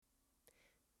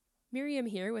Miriam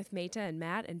here with Meta and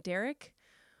Matt and Derek.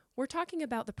 We're talking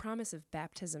about the promise of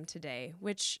baptism today,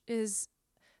 which is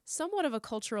somewhat of a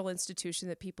cultural institution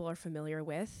that people are familiar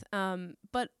with,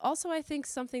 but also I think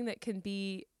something that can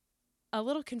be a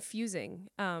little confusing,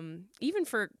 even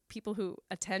for people who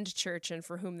attend church and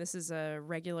for whom this is a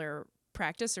regular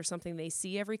practice or something they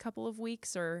see every couple of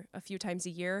weeks or a few times a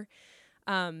year.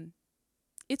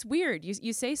 It's weird.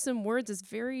 You say some words as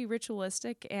very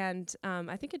ritualistic, and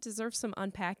I think it deserves some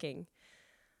unpacking.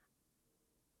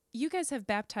 You guys have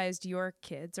baptized your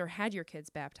kids or had your kids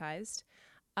baptized.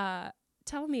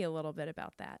 Tell me a little bit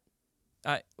about that.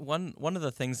 One of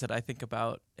the things that I think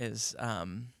about is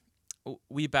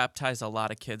we baptize a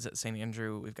lot of kids at St.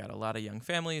 Andrew. We've got a lot of young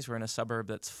families. We're in a suburb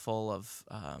that's full of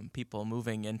people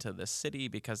moving into this city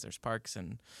because there's parks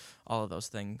and all of those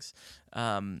things.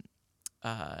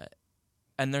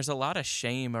 And there's a lot of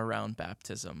shame around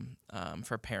baptism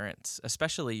for parents,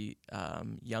 especially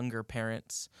younger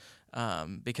parents,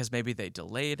 because maybe they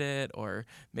delayed it or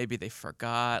maybe they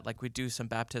forgot. Like we do some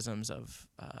baptisms of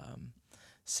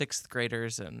sixth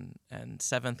graders and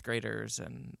seventh graders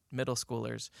and middle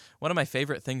schoolers. One of my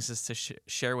favorite things is to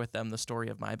share with them the story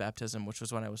of my baptism, which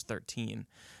was when I was 13.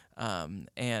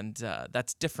 And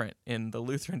that's different in the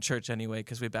Lutheran Church anyway,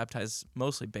 because we baptize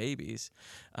mostly babies.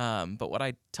 But what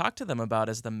I talk to them about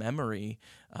is the memory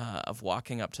of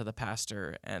walking up to the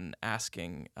pastor and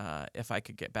asking if I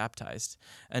could get baptized.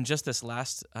 And just this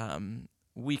last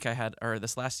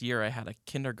this last year I had a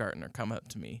kindergartner come up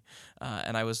to me,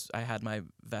 and I had my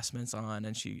vestments on,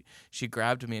 and she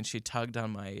grabbed me and she tugged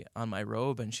on my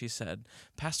robe and she said,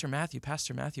 Pastor Matthew,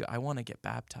 I want to get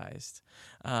baptized.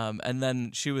 And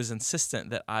then she was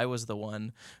insistent that I was the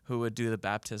one who would do the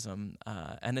baptism,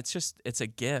 and it's a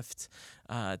gift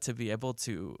to be able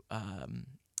to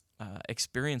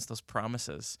experience those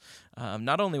promises,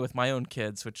 not only with my own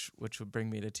kids, which would bring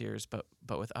me to tears, but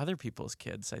with other people's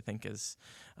kids. I think is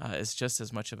just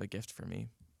as much of a gift for me.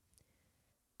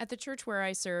 At the church where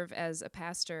I serve as a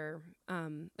pastor,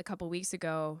 a couple weeks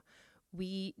ago,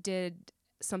 we did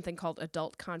something called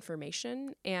adult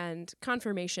confirmation. And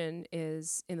confirmation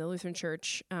is in the Lutheran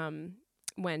Church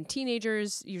when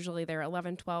teenagers, usually they're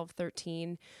 11, 12,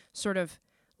 13, sort of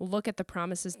look at the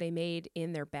promises they made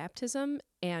in their baptism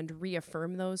and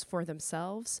reaffirm those for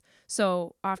themselves.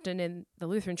 So often in the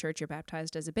Lutheran Church, you're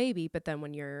baptized as a baby, but then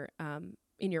when you're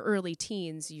in your early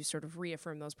teens, you sort of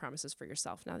reaffirm those promises for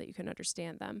yourself now that you can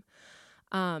understand them.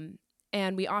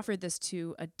 And we offered this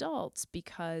to adults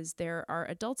because there are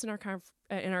adults in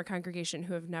our congregation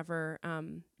who have never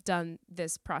done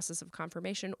this process of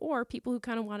confirmation, or people who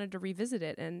kind of wanted to revisit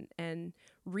it and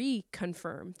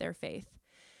reconfirm their faith.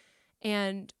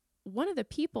 And one of the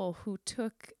people who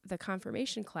took the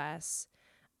confirmation class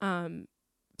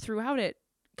throughout it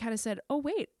kind of said, oh,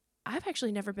 wait, I've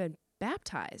actually never been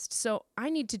baptized. So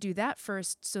I need to do that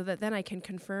first so that then I can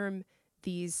confirm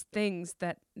these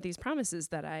promises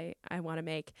that I want to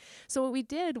make. So what we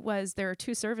did was there are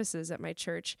 2 services at my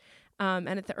church. And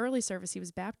at the early service, he was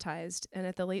baptized. And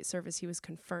at the late service, he was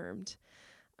confirmed.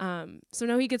 So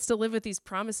now he gets to live with these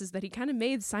promises that he kind of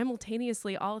made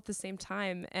simultaneously all at the same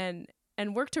time and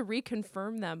work to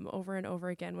reconfirm them over and over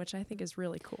again, which I think is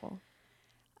really cool.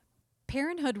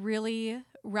 Parenthood really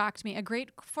rocked me. A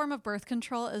great form of birth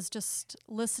control is just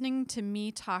listening to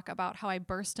me talk about how I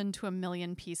burst into a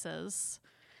million pieces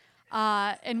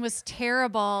and was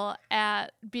terrible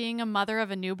at being a mother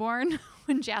of a newborn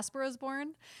when Jasper was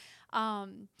born.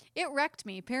 It wrecked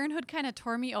me. Parenthood kind of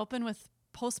tore me open with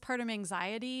postpartum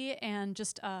anxiety and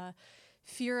just a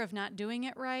fear of not doing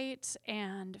it right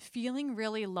and feeling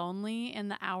really lonely in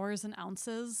the hours and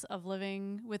ounces of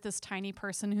living with this tiny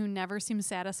person who never seemed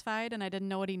satisfied, and I didn't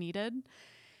know what he needed.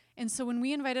 And so when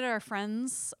we invited our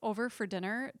friends over for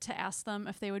dinner to ask them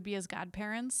if they would be his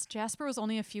godparents, Jasper was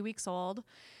only a few weeks old,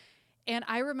 and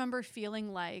I remember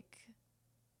feeling like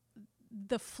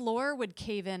the floor would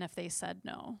cave in if they said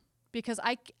no, because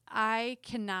I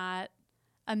cannot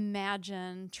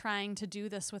imagine trying to do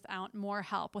this without more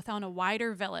help, without a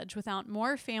wider village, without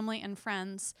more family and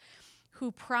friends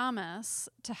who promise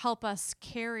to help us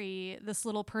carry this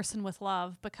little person with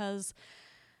love, because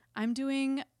I'm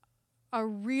doing a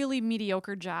really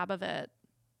mediocre job of it.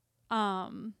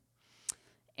 And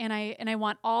I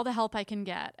want all the help I can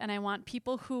get, and I want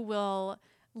people who will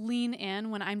lean in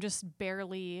when I'm just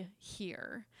barely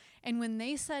here. And when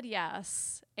they said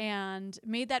yes and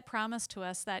made that promise to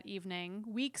us that evening,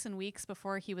 weeks and weeks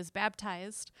before he was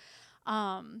baptized,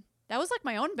 that was like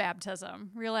my own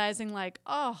baptism, realizing like,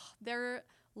 oh, their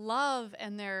love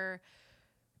and their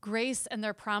grace and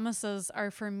their promises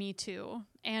are for me too.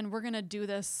 And we're going to do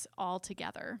this all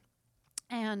together.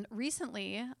 And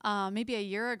recently, maybe a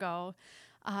year ago,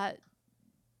 I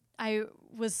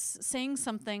was saying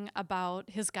something about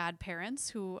his godparents,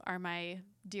 who are my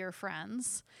dear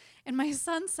friends. And my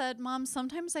son said, "Mom,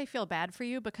 sometimes I feel bad for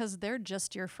you because they're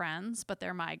just your friends, but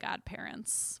they're my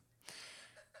godparents."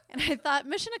 And I thought,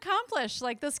 mission accomplished.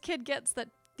 Like, this kid gets that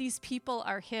these people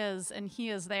are his and he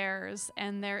is theirs.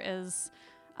 And there is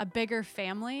a bigger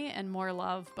family and more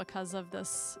love because of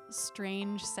this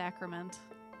strange sacrament.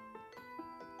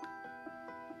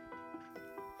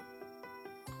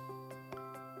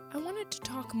 I wanted to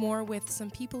talk more with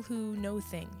some people who know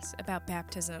things about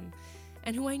baptism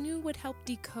and who I knew would help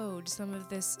decode some of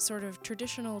this sort of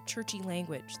traditional churchy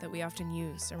language that we often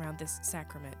use around this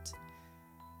sacrament.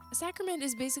 A sacrament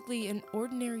is basically an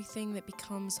ordinary thing that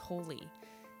becomes holy,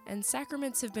 and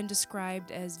sacraments have been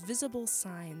described as visible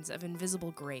signs of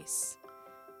invisible grace.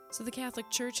 So the Catholic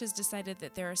Church has decided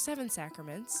that there are 7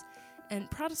 sacraments, and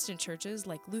Protestant churches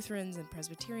like Lutherans and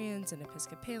Presbyterians and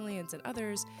Episcopalians and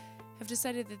others have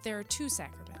decided that there are 2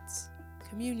 sacraments,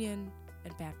 communion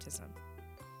and baptism.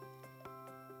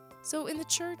 So in the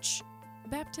church,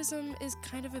 baptism is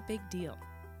kind of a big deal.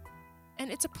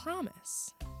 And it's a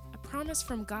promise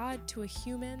from God to a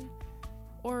human,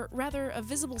 or rather a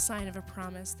visible sign of a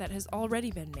promise that has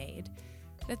already been made,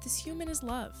 that this human is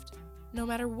loved, no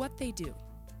matter what they do,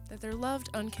 that they're loved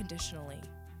unconditionally.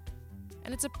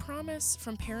 And it's a promise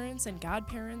from parents and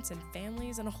godparents and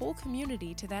families and a whole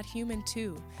community to that human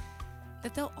too,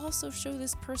 that they'll also show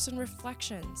this person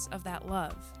reflections of that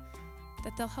love,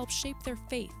 that they'll help shape their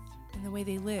faith in the way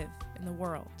they live in the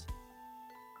world.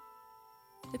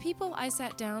 The people I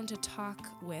sat down to talk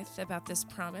with about this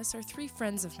promise are 3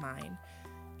 friends of mine,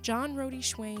 John Rody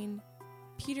Schwein,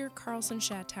 Peter Carlson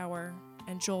Schattauer,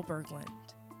 and Joel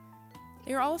Berglund.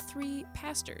 They are all 3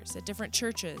 pastors at different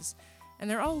churches, and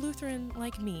they're all Lutheran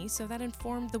like me, so that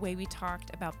informed the way we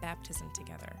talked about baptism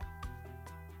together.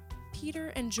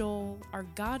 Peter and Joel are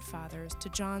godfathers to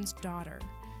John's daughter,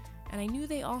 and I knew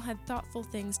they all had thoughtful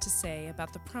things to say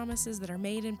about the promises that are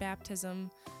made in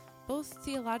baptism, both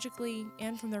theologically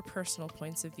and from their personal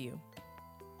points of view.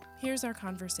 Here's our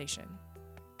conversation.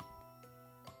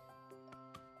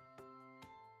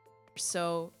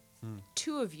 So,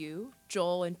 2 of you,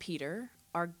 Joel and Peter,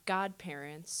 are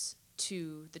godparents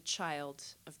to the child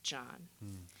of John.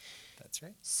 That's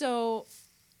right. So,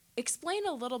 explain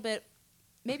a little bit,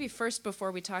 maybe first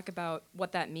before we talk about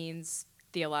what that means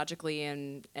theologically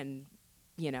and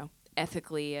you know,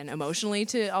 ethically and emotionally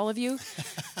to all of you.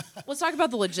 Let's talk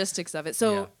about the logistics of it.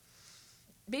 So,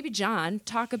 maybe John,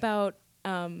 talk about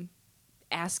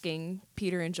asking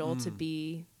Peter and Joel to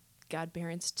be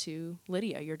godparents to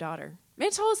Lydia, your daughter.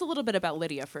 Maybe tell us a little bit about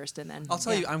Lydia first, and then I'll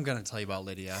tell you. I'm going to tell you about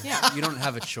Lydia. Yeah. You don't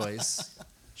have a choice.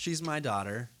 She's my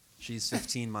daughter. She's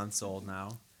 15 months old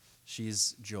now.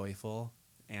 She's joyful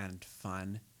and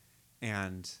fun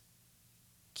and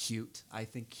cute. I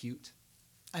think cute.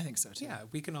 I think so too. Yeah,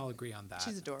 we can all agree on that.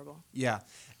 She's adorable. Yeah.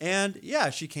 And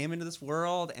yeah, she came into this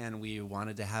world and we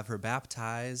wanted to have her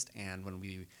baptized. And when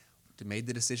we made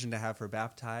the decision to have her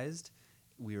baptized,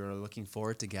 we were looking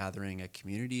forward to gathering a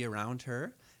community around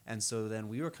her. And so then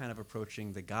we were kind of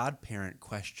approaching the godparent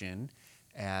question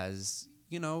as,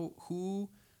 you know, who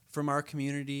from our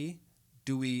community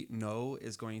do we know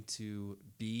is going to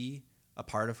be a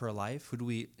part of her life? Who do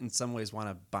we in some ways want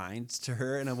to bind to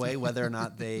her in a way, whether or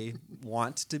not they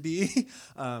want to be?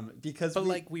 Because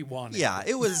we wanted. Yeah,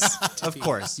 it was, of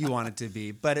course, you want it to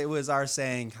be. But it was our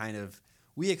saying kind of,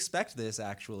 we expect this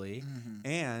actually,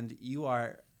 and you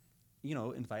are, you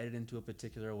know, invited into a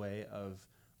particular way of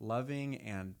loving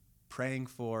and praying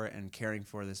for and caring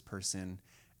for this person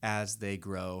as they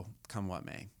grow, come what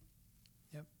may.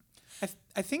 Yep.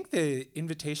 I think the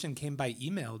invitation came by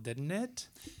email, didn't it?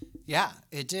 Yeah,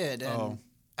 it did. And,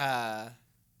 Oh.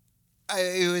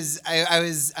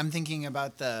 I'm thinking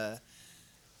about the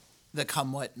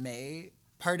come what may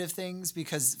part of things,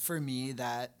 because for me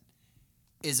that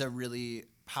is a really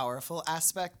powerful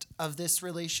aspect of this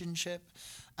relationship,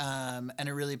 and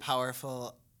a really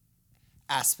powerful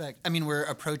aspect. I mean, we're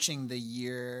approaching the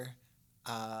year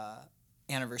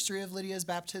anniversary of Lydia's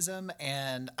baptism,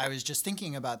 and I was just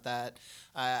thinking about that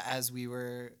as we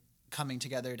were coming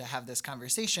together to have this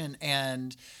conversation,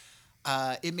 and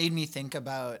it made me think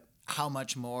about how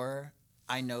much more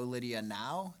I know Lydia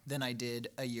now than I did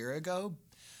a year ago,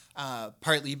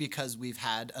 partly because we've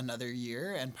had another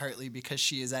year and partly because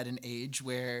she is at an age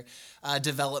where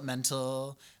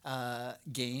developmental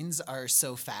gains are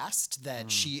so fast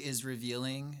that she is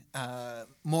revealing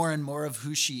more and more of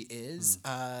who she is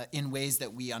in ways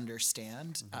that we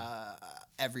understand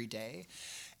every day.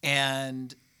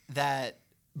 And that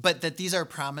but that these are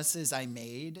promises I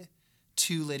made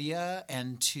to Lydia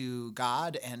and to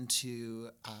God and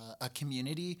to a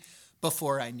community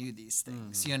before I knew these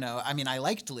things. You know, I mean, I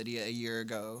liked Lydia a year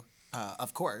ago,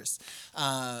 of course,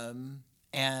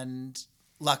 and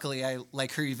luckily I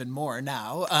like her even more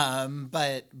now.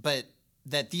 But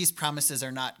that these promises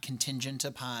are not contingent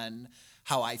upon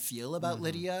how I feel about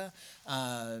Lydia,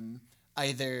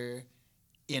 either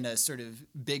in a sort of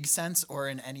big sense or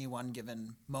in any one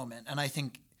given moment. And I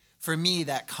think for me,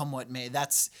 that come what may,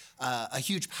 that's a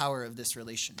huge power of this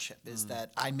relationship, is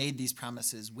that I made these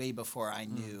promises way before I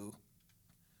knew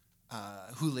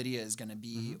who Lydia is going to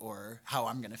be or how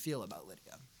I'm going to feel about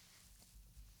Lydia.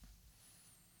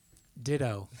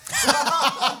 Ditto.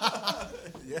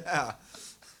 Yeah.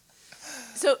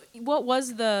 So what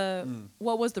was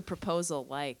the proposal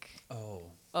like? Oh,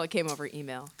 Oh, it came over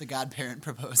email. The godparent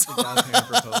proposal. godparent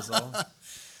proposal.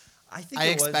 I think I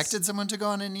it was- expected someone to go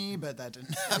on a knee, but that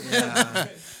didn't happen. Yeah.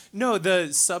 No,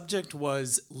 the subject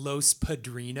was Los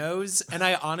Padrinos, and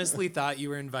I honestly thought you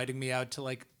were inviting me out to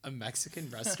like a Mexican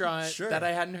restaurant Sure. that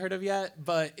I hadn't heard of yet,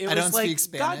 but it I was don't like speak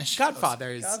Spanish.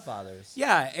 Godfathers. Godfathers.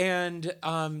 Yeah, and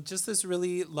just this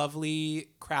really lovely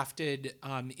crafted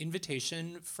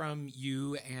invitation from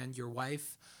you and your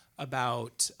wife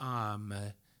about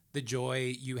the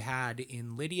joy you had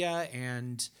in Lydia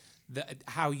and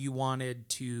how you wanted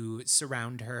to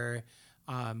surround her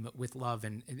with love,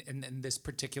 and this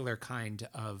particular kind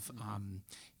of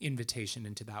invitation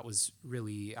into that was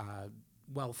really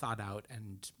well thought out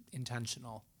and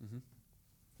intentional.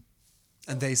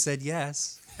 And they said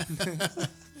yes.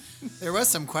 There was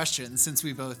some questions since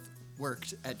we both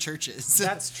worked at churches.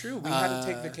 That's true. We had to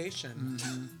take vacation,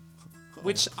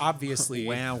 which obviously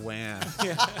Wah, wah.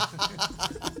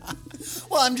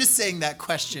 Well, I'm just saying that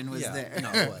question was Yeah. there.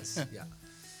 No, it was. Yeah.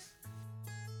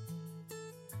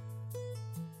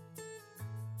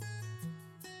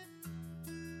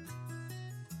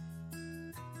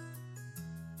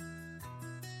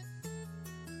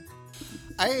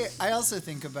 I also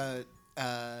think about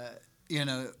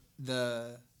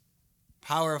the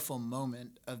powerful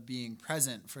moment of being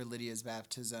present for Lydia's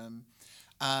baptism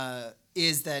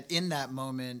is that in that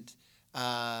moment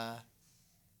the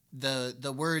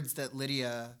words that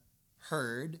Lydia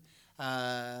heard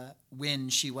when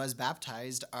she was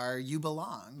baptized are "you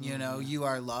belong." You know, you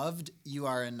are loved. You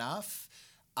are enough.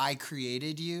 I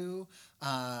created you.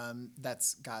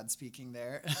 That's God speaking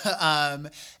there.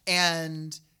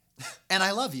 And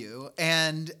I love you.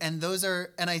 And those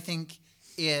are, and I think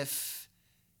if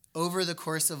over the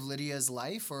course of Lydia's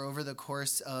life or over the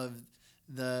course of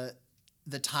the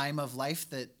time of life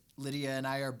that Lydia and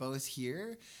I are both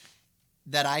here,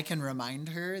 that I can remind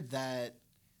her that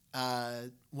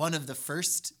one of the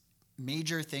first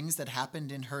major things that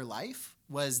happened in her life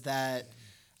was that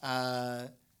her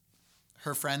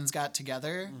friends got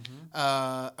together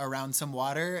around some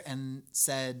water and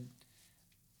said,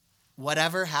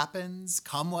 whatever happens,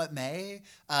 come what may,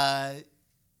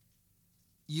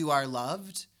 you are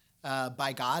loved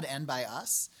by God and by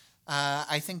us.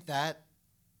 I think that,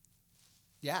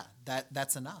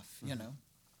 that's enough, you know.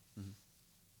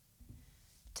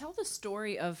 Tell the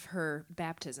story of her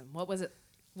baptism. What was it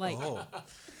like? Oh.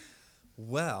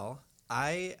 Well,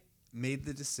 I made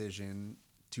the decision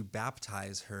to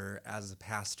baptize her as a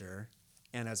pastor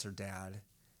and as her dad.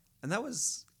 And that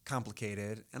was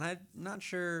complicated. And I'm not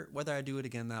sure whether I do it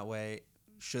again that way,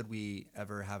 should we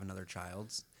ever have another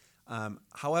child.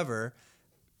 However,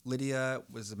 Lydia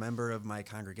was a member of my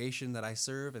congregation that I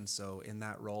serve. And so in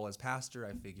that role as pastor,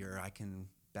 I figure I can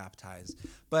baptize.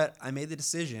 But I made the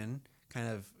decision, kind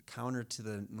of counter to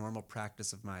the normal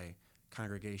practice of my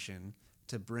congregation,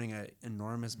 to bring an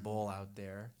enormous bowl out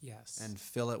there and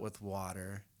fill it with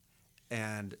water.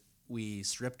 And we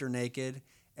stripped her naked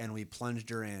and we plunged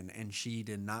her in, and she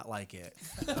did not like it.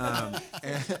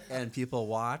 And people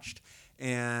watched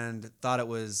and thought it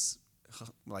was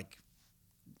like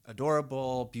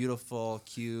adorable, beautiful,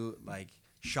 cute, like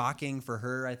shocking for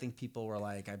her. I think people were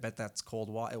like, I bet that's cold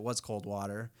water. It was cold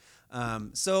water.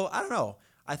 So I don't know.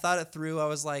 I thought it through. I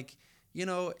was like,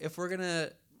 if we're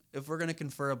gonna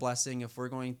confer a blessing, if we're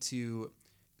going to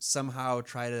somehow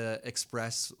try to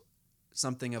express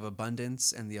something of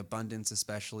abundance, and the abundance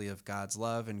especially of God's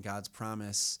love and God's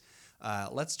promise,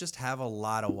 let's just have a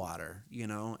lot of water,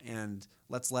 and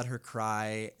let's let her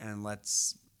cry, and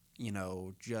let's,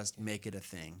 just make it a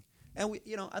thing. And we,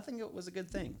 I think it was a good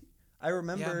thing. I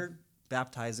remember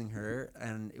baptizing her,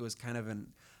 and it was kind of an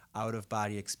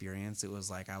out-of-body experience. It was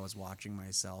like I was watching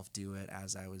myself do it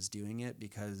as I was doing it,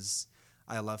 because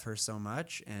I love her so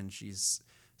much, and she's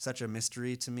such a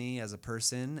mystery to me as a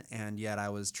person, and yet I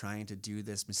was trying to do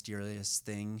this mysterious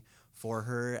thing for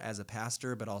her as a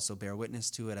pastor, but also bear witness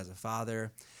to it as a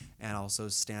father, and also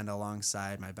stand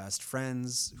alongside my best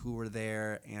friends who were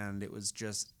there, and it was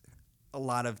just a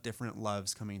lot of different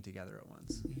loves coming together at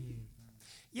once.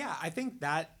 Yeah, I think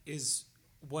that is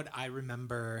what I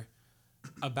remember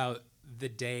about the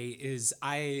day is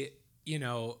a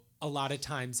lot of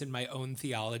times in my own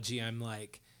theology, I'm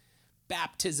like,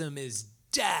 baptism is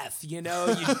death, you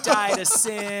die to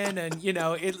sin, and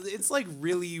it's like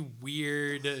really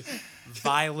weird,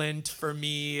 violent for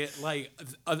me, like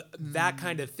that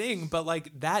kind of thing. But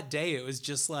like that day, it was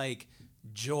just like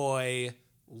joy,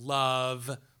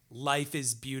 love, life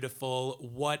is beautiful,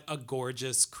 what a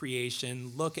gorgeous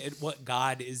creation, look at what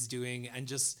God is doing, and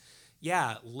just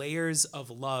layers of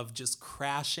love just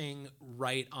crashing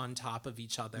right on top of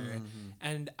each other.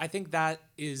 And I think that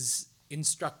is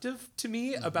instructive to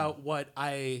me about what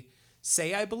I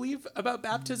say I believe about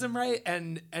baptism, right?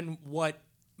 And what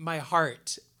my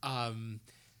heart and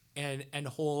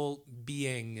whole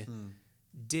being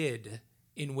did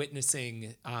in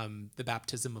witnessing the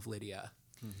baptism of Lydia.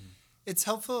 It's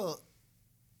helpful,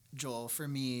 Joel, for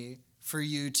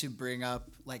you to bring up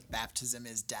like baptism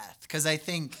is death, because I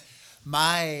think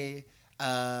my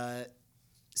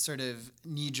sort of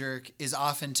knee-jerk is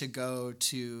often to go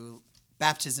to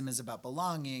baptism is about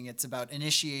belonging. It's about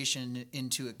initiation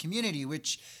into a community,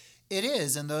 which it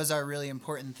is, and those are really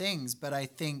important things. But I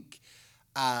think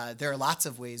there are lots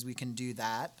of ways we can do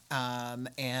that,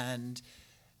 and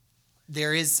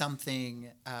there is something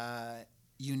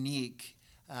unique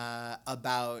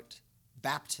about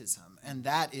baptism, and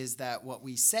that is that what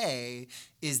we say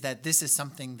is that this is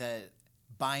something that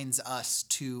binds us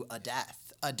to a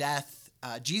death,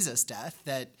 Jesus' death,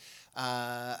 that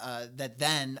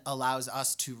then allows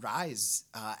us to rise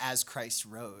as Christ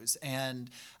rose.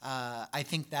 And I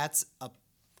think that's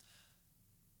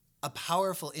a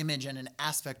powerful image and an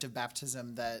aspect of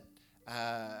baptism that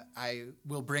I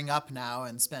will bring up now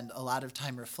and spend a lot of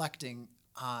time reflecting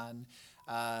on,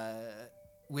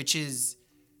 which is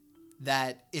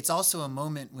that it's also a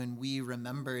moment when we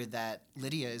remember that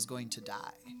Lydia is going to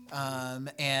die,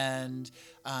 and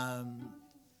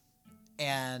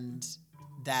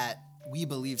that we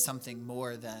believe something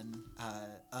more than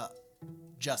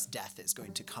just death is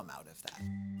going to come out of that.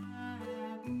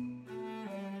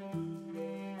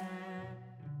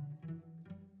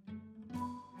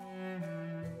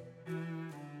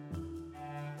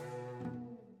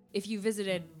 If you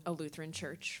visited a Lutheran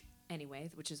church,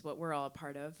 anyway, which is what we're all a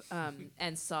part of,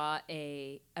 and saw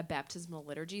a baptismal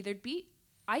liturgy, there'd be,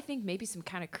 I think, maybe some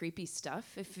kind of creepy stuff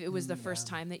if it was the first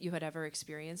time that you had ever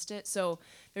experienced it. So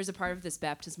there's a part of this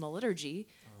baptismal liturgy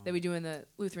that we do in the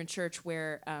Lutheran church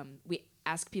where we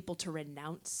ask people to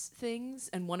renounce things,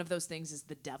 and one of those things is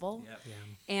the devil. Yeah.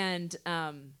 And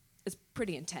it's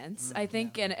pretty intense, I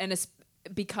think, and it's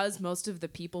because most of the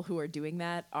people who are doing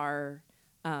that are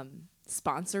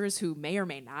sponsors who may or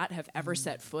may not have ever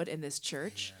set foot in this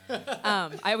church. I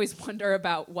always wonder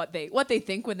about what they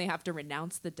think when they have to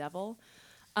renounce the devil.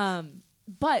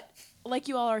 But like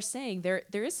you all are saying, there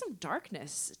is some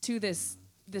darkness to this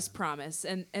promise,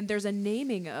 and there's a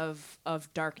naming of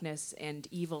darkness and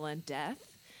evil and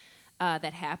death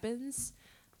that happens.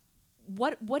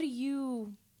 What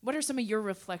are some of your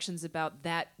reflections about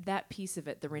that piece of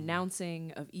it, the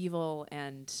renouncing of evil,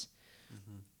 and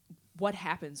what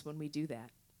happens when we do that?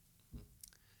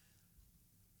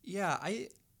 Yeah,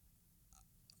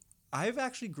 I've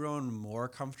actually grown more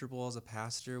comfortable as a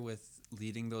pastor with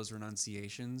leading those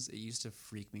renunciations. It used to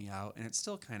freak me out, and it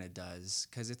still kind of does,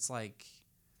 because it's like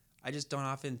I just don't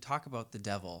often talk about the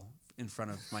devil in front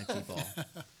of my people.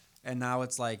 And now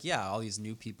it's like, all these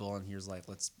new people, and here's a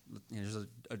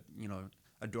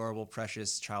adorable,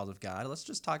 precious child of God. Let's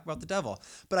just talk about the devil.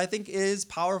 But I think it is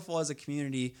powerful as a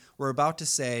community. We're about to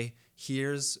say,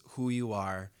 here's who you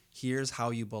are. Here's how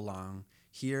you belong.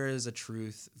 Here is a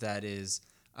truth that is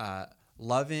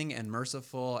loving and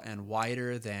merciful and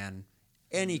wider than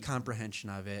any comprehension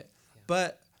of it. Yeah.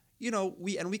 But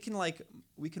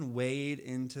we can wade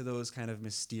into those kind of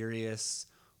mysterious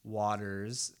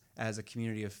waters as a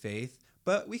community of faith.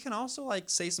 But we can also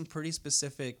say some pretty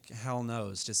specific hell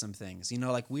no's to some things.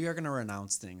 We are going to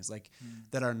renounce things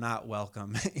that are not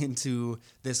welcome into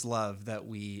this love that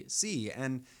we see.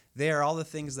 And they are all the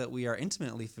things that we are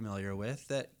intimately familiar with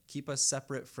that keep us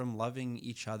separate from loving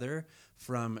each other,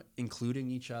 from including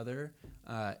each other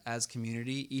as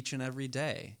community each and every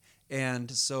day.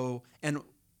 And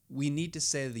we need to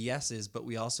say the yeses, but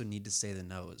we also need to say the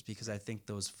no's, because I think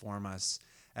those form us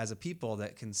as a people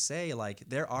that can say,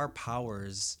 there are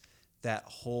powers that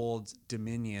hold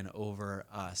dominion over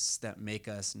us, that make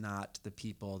us not the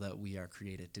people that we are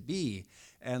created to be.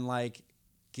 And like,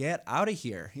 get out of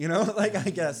here, you know, like, I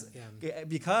guess,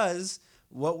 because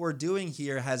what we're doing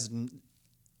here has,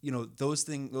 you know,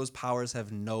 those powers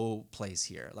have no place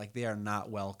here. Like, they are not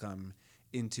welcome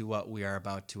into what we are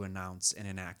about to announce and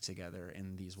enact together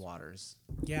in these waters.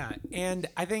 Yeah, and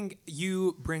I think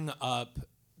you bring up,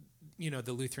 you know,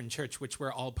 the Lutheran Church, which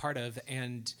we're all part of,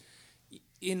 and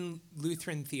in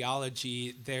Lutheran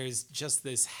theology, there's just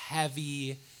this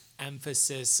heavy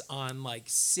emphasis on like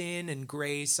sin and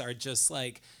grace are just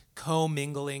like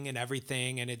co-mingling and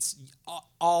everything, and it's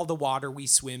all the water we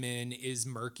swim in is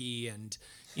murky, and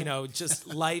you know, just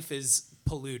life is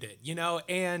polluted, you know,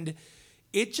 and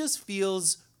it just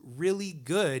feels really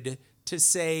good to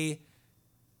say,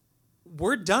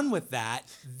 we're done with that.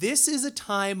 This is a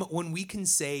time when we can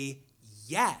say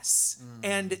yes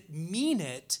and mean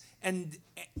it, and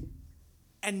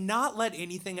not let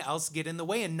anything else get in the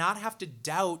way, and not have to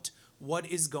doubt what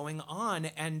is going on.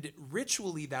 And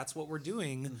ritually, that's what we're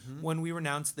doing when we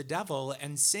renounce the devil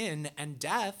and sin and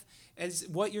death. As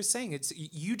what you're saying, it's,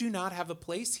 you do not have a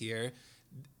place here.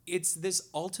 It's this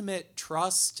ultimate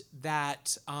trust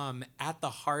that at the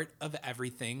heart of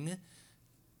everything,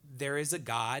 there is a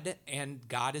God, and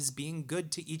God is being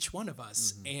good to each one of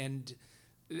us. And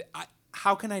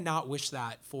how can I not wish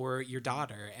that for your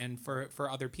daughter and for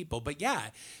other people? But yeah,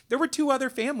 there were 2 other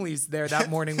families there that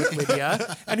morning with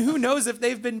Lydia, and who knows if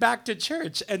they've been back to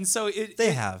church. And so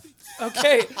they have.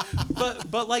 Okay,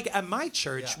 but like at my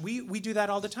church, we do that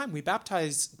all the time. We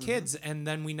baptize kids, and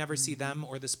then we never see them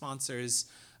or the sponsors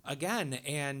again.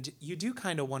 And you do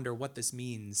kind of wonder what this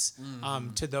means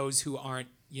to those who aren't,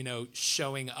 you know,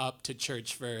 showing up to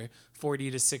church for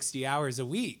 40 to 60 hours a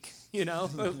week, you know,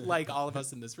 like all of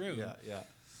us in this room. Yeah.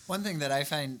 One thing that I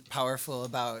find powerful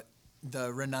about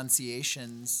the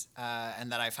renunciations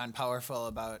and that I find powerful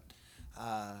about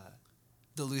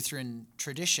the Lutheran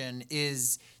tradition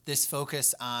is this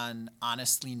focus on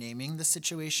honestly naming the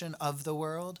situation of the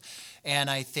world. And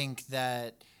I think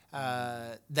that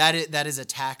that is a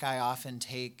tack I often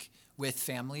take with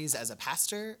families as a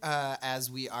pastor,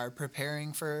 as we are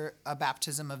preparing for a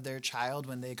baptism of their child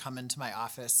when they come into my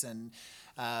office, and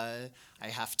I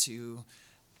have to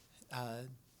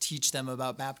teach them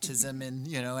about baptism in,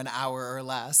 you know, an hour or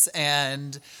less.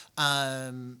 And,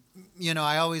 you know,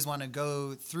 I always want to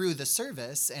go through the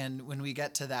service. And when we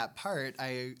get to that part,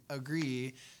 I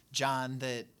agree, John,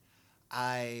 that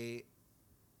I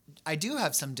do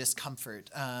have some discomfort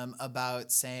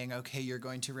about saying, okay, you're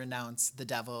going to renounce the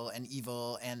devil and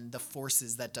evil and the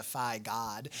forces that defy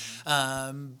God.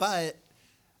 But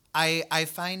I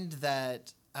find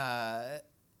that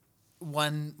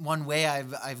one way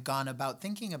I've gone about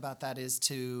thinking about that is,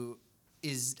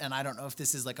 and I don't know if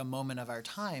this is like a moment of our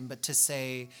time, but to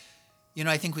say, you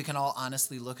know, I think we can all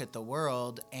honestly look at the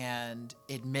world and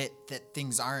admit that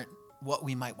things aren't what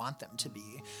we might want them to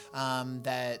be.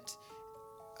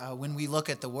 When we look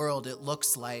at the world, it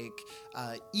looks like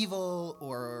evil,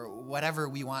 or whatever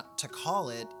we want to call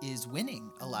it, is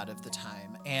winning a lot of the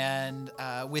time. And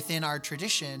within our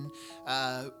tradition,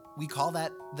 we call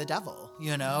that the devil,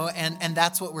 you know, and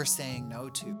that's what we're saying no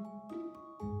to.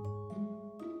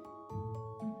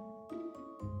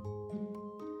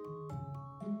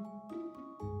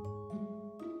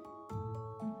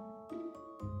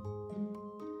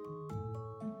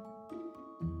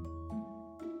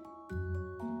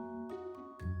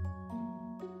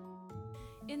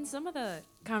 In some of the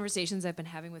conversations I've been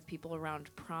having with people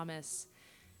around promise,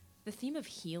 the theme of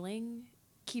healing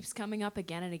keeps coming up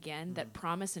again and again, that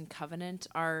promise and covenant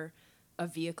are a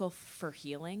vehicle for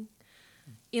healing.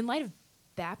 In light of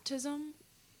baptism,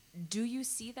 do you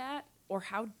see that? Or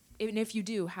how, and if you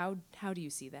do, how do you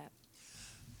see that?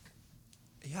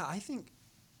 Yeah, I think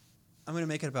I'm going to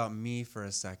make it about me for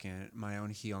a second, my own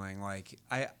healing. Like,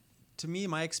 to me,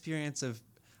 my experience of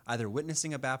either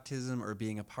witnessing a baptism or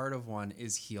being a part of one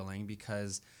is healing,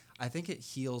 because I think it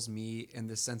heals me in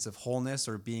the sense of wholeness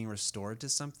or being restored to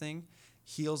something.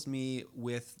 Heals me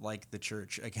with, like, the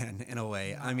church again, in a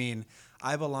way. I mean,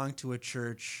 I belong to a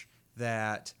church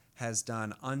that has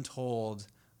done untold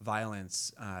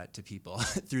violence to people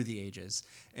through the ages,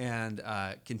 and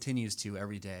continues to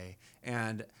every day.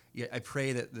 And I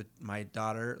pray that my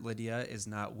daughter Lydia is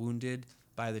not wounded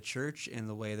by the church in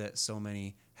the way that so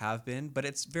many have been, but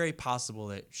it's very possible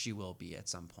that she will be at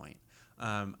some point.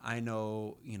 I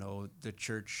know, you know, the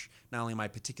church, not only my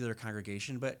particular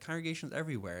congregation, but congregations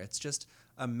everywhere. It's just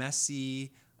a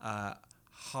messy,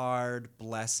 hard,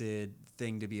 blessed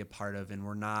thing to be a part of, and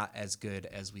we're not as good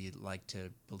as we like to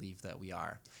believe that we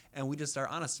are. And we just are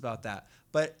honest about that.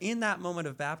 But in that moment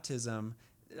of baptism,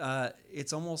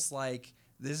 it's almost like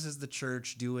this is the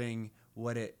church doing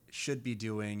what it should be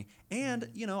doing. And,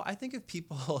 I think of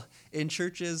people in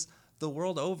churches the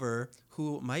world over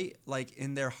who might, like,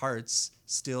 in their hearts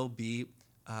still be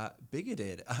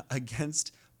bigoted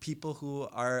against people who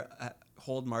are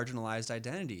hold marginalized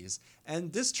identities.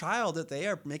 And this child that they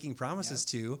are making promises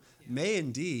to may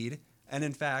indeed, and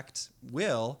in fact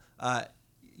will,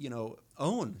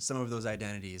 own some of those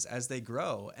identities as they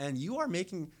grow. And you are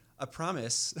making a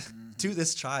promise to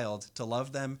this child to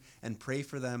love them and pray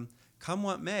for them come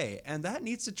what may. And that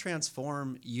needs to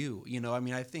transform you.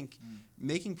 I think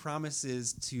making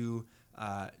promises to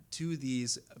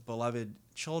these beloved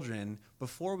children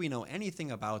before we know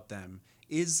anything about them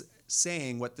is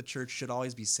saying what the church should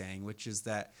always be saying, which is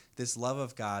that this love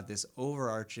of God, this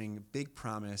overarching big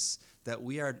promise that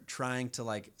we are trying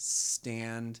to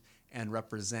stand and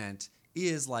represent,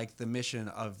 is like the mission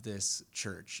of this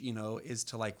church, is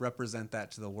to represent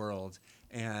that to the world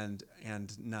and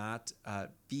not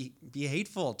be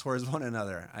hateful towards one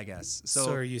another, I guess.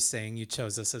 So are you saying you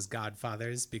chose us as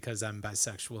godfathers because I'm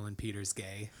bisexual and Peter's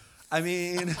gay?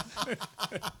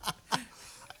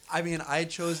 I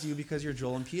chose you because you're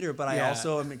Joel and Peter, but I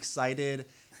also am excited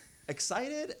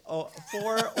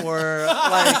for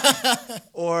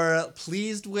or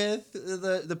pleased with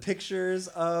the pictures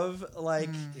of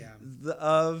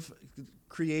of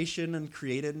creation and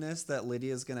createdness that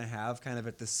Lydia is going to have kind of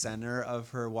at the center of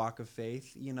her walk of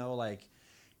faith.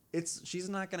 She's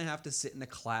not going to have to sit in a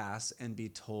class and be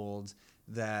told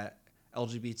that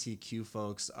LGBTQ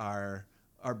folks are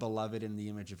beloved in the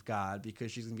image of God,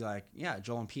 because she's gonna be like, yeah,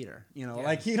 Joel and Peter,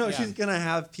 she's gonna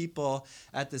have people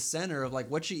at the center of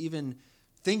what she even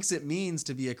thinks it means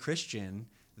to be a Christian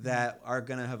that are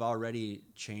gonna have already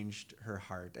changed her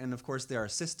heart. And of course there are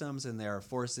systems and there are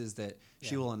forces that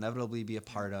she will inevitably be a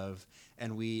part of,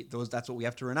 and that's what we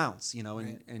have to renounce,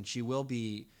 and she will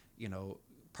be,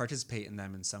 participate in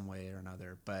them in some way or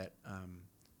another, but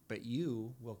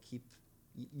you're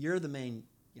the main,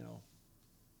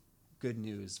 good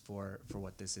news for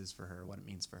what this is for her, what it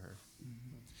means for her.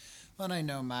 Well, and I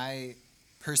know my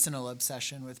personal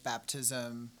obsession with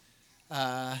baptism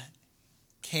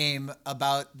came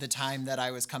about the time that I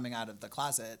was coming out of the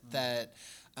closet, that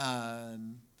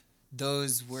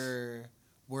those were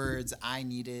words I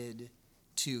needed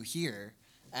to hear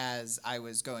as I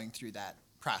was going through that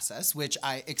process, which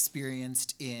I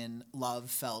experienced in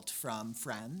love felt from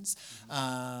friends,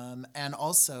 and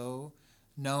also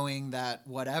knowing that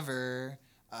whatever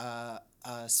a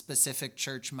specific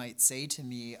church might say to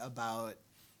me about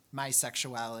my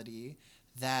sexuality,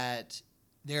 that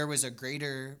there was a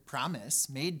greater promise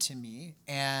made to me.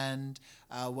 And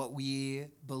what we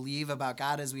believe about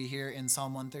God, as we hear in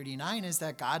Psalm 139, is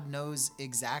that God knows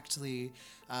exactly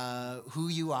who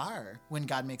you are when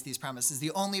God makes these promises.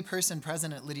 The only person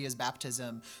present at Lydia's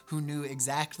baptism who knew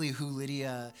exactly who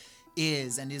Lydia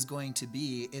is and is going to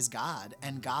be is God.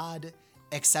 And God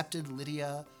accepted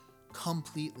Lydia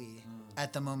completely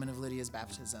at the moment of Lydia's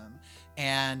baptism.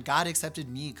 And God accepted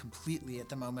me completely at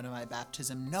the moment of my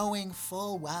baptism, knowing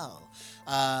full well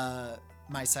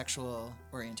my sexual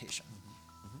orientation.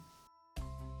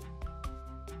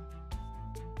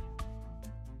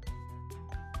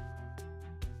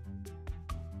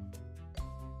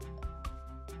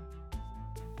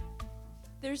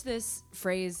 There's this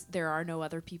phrase, there are no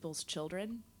other people's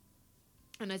children.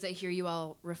 And as I hear you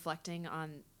all reflecting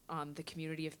on the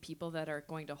community of people that are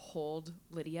going to hold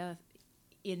Lydia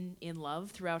in love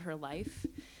throughout her life,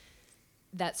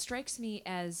 that strikes me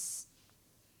as,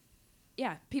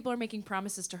 people are making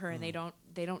promises to her and they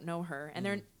don't know her.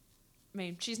 And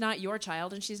she's not your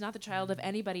child, and she's not the child of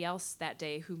anybody else that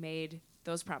day who made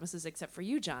those promises except for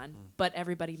you, John, but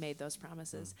everybody made those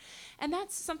promises. And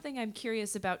that's something I'm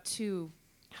curious about too,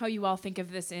 how you all think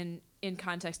of this in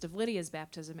context of Lydia's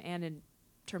baptism and in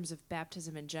terms of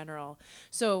baptism in general.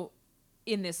 So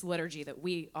in this liturgy that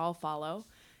we all follow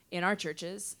in our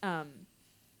churches,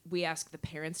 we ask the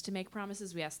parents to make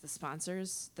promises, we ask the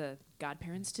sponsors, the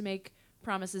godparents to make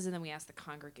promises, and then we ask the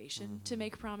congregation to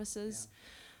make promises.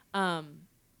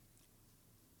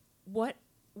 What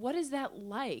is that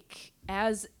like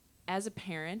as a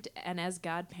parent and as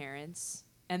godparents,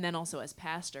 and then also as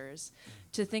pastors,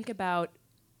 to think about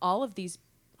all of these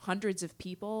hundreds of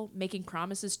people making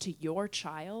promises to your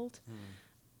child,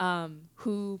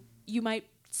 who you might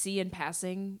see in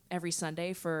passing every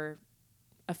Sunday for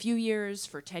a few years,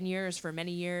 for 10 years, for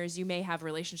many years. You may have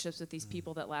relationships with these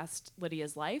people that last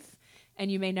Lydia's life,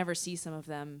 and you may never see some of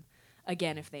them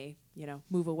again if they,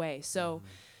 move away. So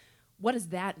what does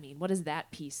that mean? What does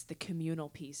that piece, the communal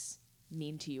piece,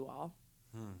 mean to you all?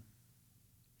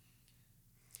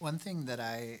 One thing that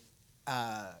I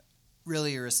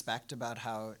really respect about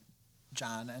how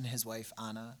John and his wife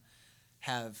Anna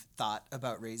have thought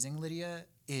about raising Lydia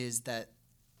is that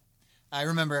I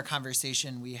remember a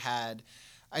conversation we had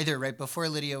either right before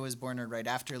Lydia was born or right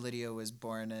after Lydia was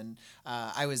born. And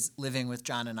I was living with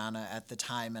John and Anna at the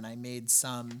time, and I made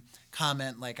some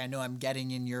comment like, I know I'm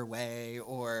getting in your way,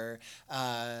 or,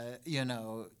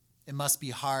 it must be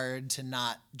hard to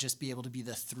not just be able to be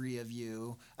the three of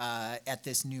you at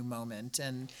this new moment.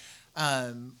 And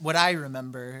what I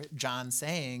remember John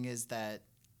saying is that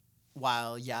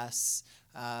while, yes,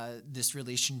 this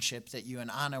relationship that you and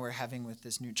Anna were having with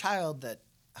this new child that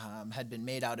had been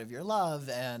made out of your love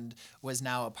and was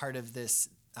now a part of this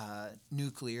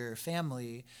nuclear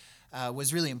family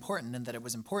was really important, and that it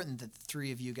was important that the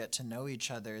three of you get to know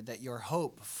each other, that your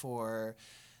hope for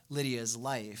Lydia's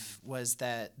life was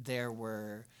that there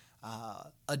were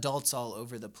adults all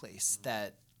over the place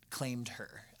that claimed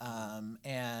her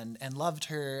and loved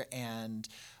her and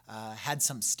had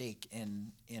some stake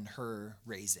in her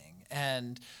raising.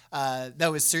 And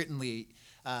that was certainly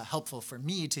helpful for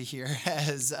me to hear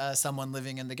as someone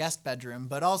living in the guest bedroom,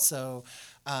 but also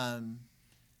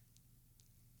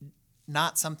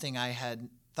not something I had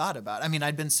thought about. I mean,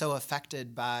 I'd been so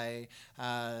affected by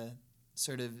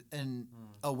sort of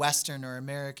a Western or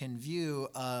American view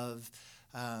of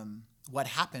what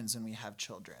happens when we have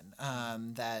children,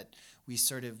 that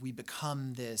we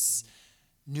become this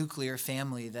nuclear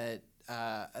family that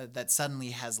suddenly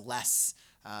has less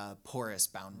porous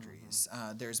boundaries.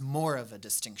 There's more of a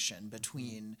distinction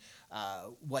between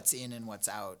what's in and what's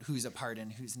out, who's a part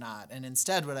and who's not. And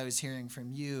instead, what I was hearing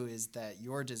from you is that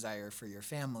your desire for your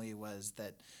family was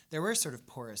that there were sort of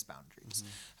porous boundaries.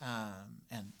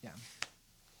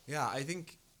 Yeah, I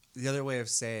think the other way of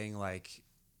saying like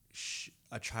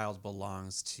a child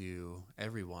belongs to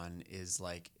everyone is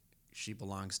like she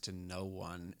belongs to no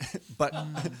one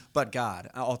but God,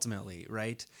 ultimately,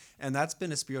 right? And that's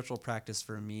been a spiritual practice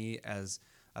for me as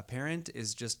a parent,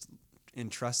 is just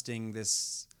entrusting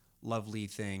this lovely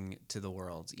thing to the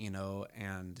world,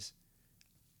 and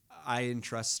I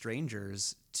entrust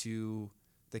strangers to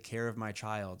the care of my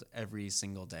child every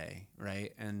single day,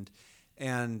 right? And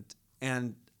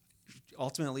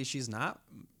ultimately she's not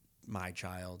my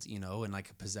child, in like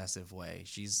a possessive way.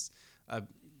 She's a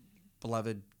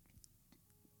beloved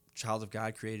child of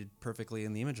God, created perfectly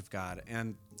in the image of God.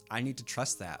 And I need to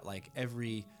trust that. Like,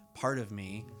 every part of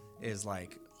me is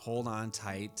like, hold on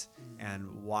tight and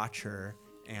watch her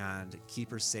and keep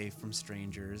her safe from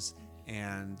strangers.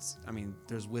 And I mean,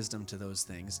 there's wisdom to those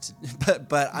things,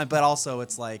 but also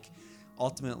it's like,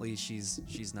 ultimately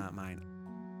she's not mine.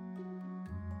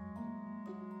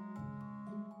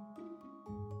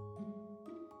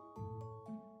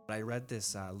 I read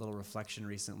this little reflection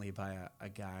recently by a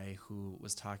guy who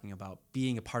was talking about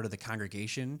being a part of the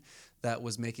congregation that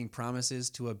was making promises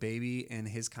to a baby in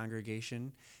his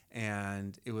congregation.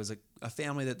 And it was a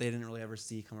family that they didn't really ever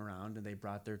see come around, and they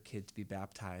brought their kid to be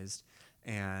baptized.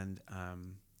 And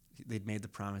they'd made the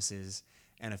promises,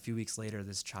 and a few weeks later,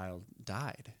 this child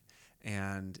died.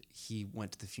 And he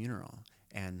went to the funeral,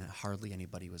 and hardly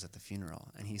anybody was at the funeral.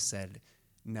 And he said,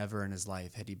 never in his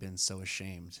life had he been so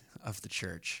ashamed of the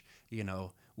church.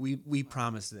 We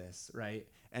promised this, right?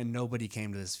 And nobody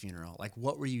came to this funeral. Like,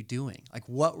 what were you doing?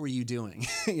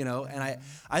 And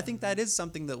I think that is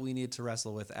something that we need to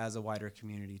wrestle with as a wider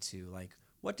community too. Like,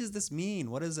 what does this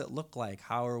mean? What does it look like?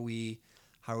 How are we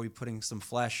putting some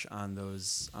flesh on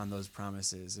those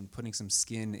promises and putting some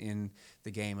skin in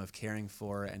the game of caring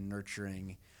for and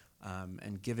nurturing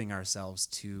and giving ourselves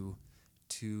to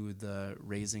the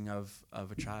raising of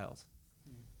a child?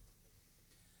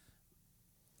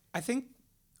 I think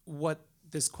what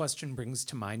this question brings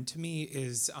to mind to me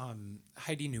is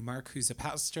Heidi Newmark, who's a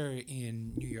pastor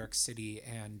in New York City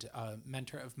and a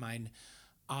mentor of mine,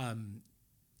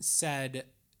 said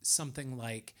something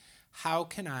like, how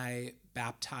can I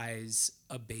baptize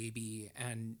a baby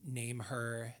and name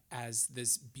her as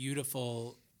this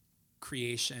beautiful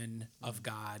creation of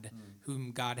God,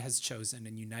 whom God has chosen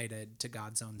and united to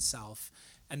God's own self,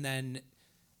 and then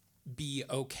be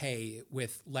okay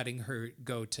with letting her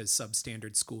go to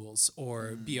substandard schools,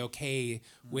 or be okay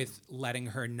with letting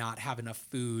her not have enough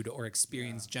food or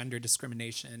experience gender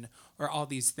discrimination or all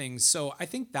these things. So I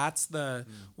think that's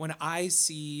when I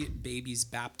see babies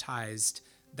baptized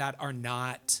that are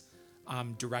not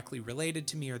directly related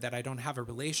to me, or that I don't have a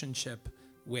relationship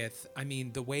with, I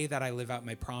mean, the way that I live out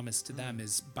my promise to them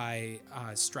is by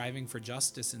striving for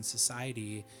justice in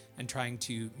society and trying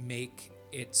to make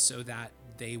it so that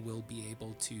they will be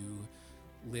able to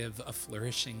live a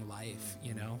flourishing life,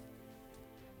 you know?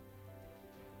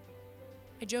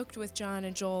 I joked with John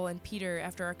and Joel and Peter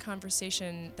after our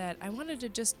conversation that I wanted to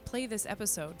just play this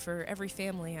episode for every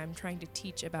family I'm trying to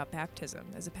teach about baptism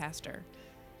as a pastor.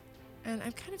 And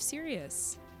I'm kind of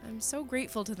serious. I'm so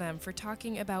grateful to them for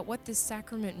talking about what this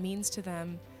sacrament means to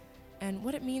them and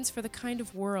what it means for the kind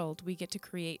of world we get to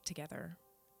create together.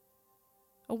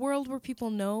 A world where people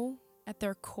know, at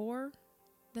their core,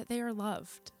 that they are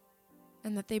loved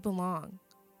and that they belong.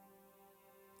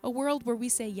 A world where we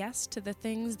say yes to the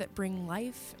things that bring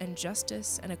life and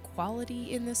justice and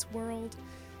equality in this world,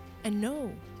 and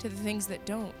no to the things that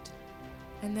don't,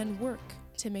 and then work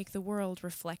to make the world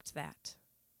reflect that.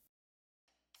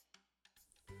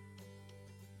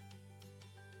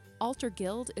 Altar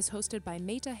Guild is hosted by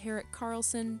Meta Herrick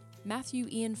Carlson, Matthew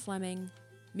Ian Fleming,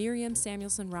 Miriam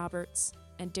Samuelson Roberts,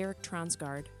 and Derek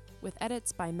Transgard, with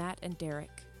edits by Matt and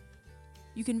Derek.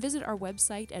 You can visit our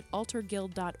website at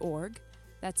altarguild.org,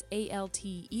 that's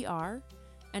ALTER,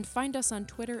 and find us on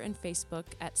Twitter and Facebook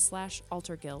at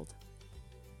 /AltarGuild.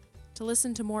 To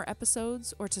listen to more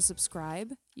episodes or to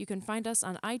subscribe, you can find us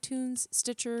on iTunes,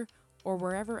 Stitcher, or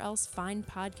wherever else fine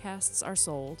podcasts are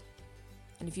sold.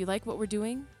 And if you like what we're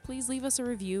doing, please leave us a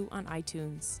review on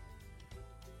iTunes.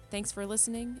 Thanks for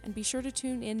listening, and be sure to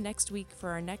tune in next week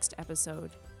for our next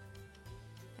episode.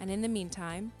 And in the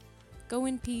meantime, go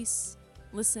in peace,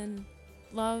 listen,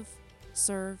 love,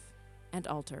 serve, and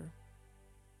altar.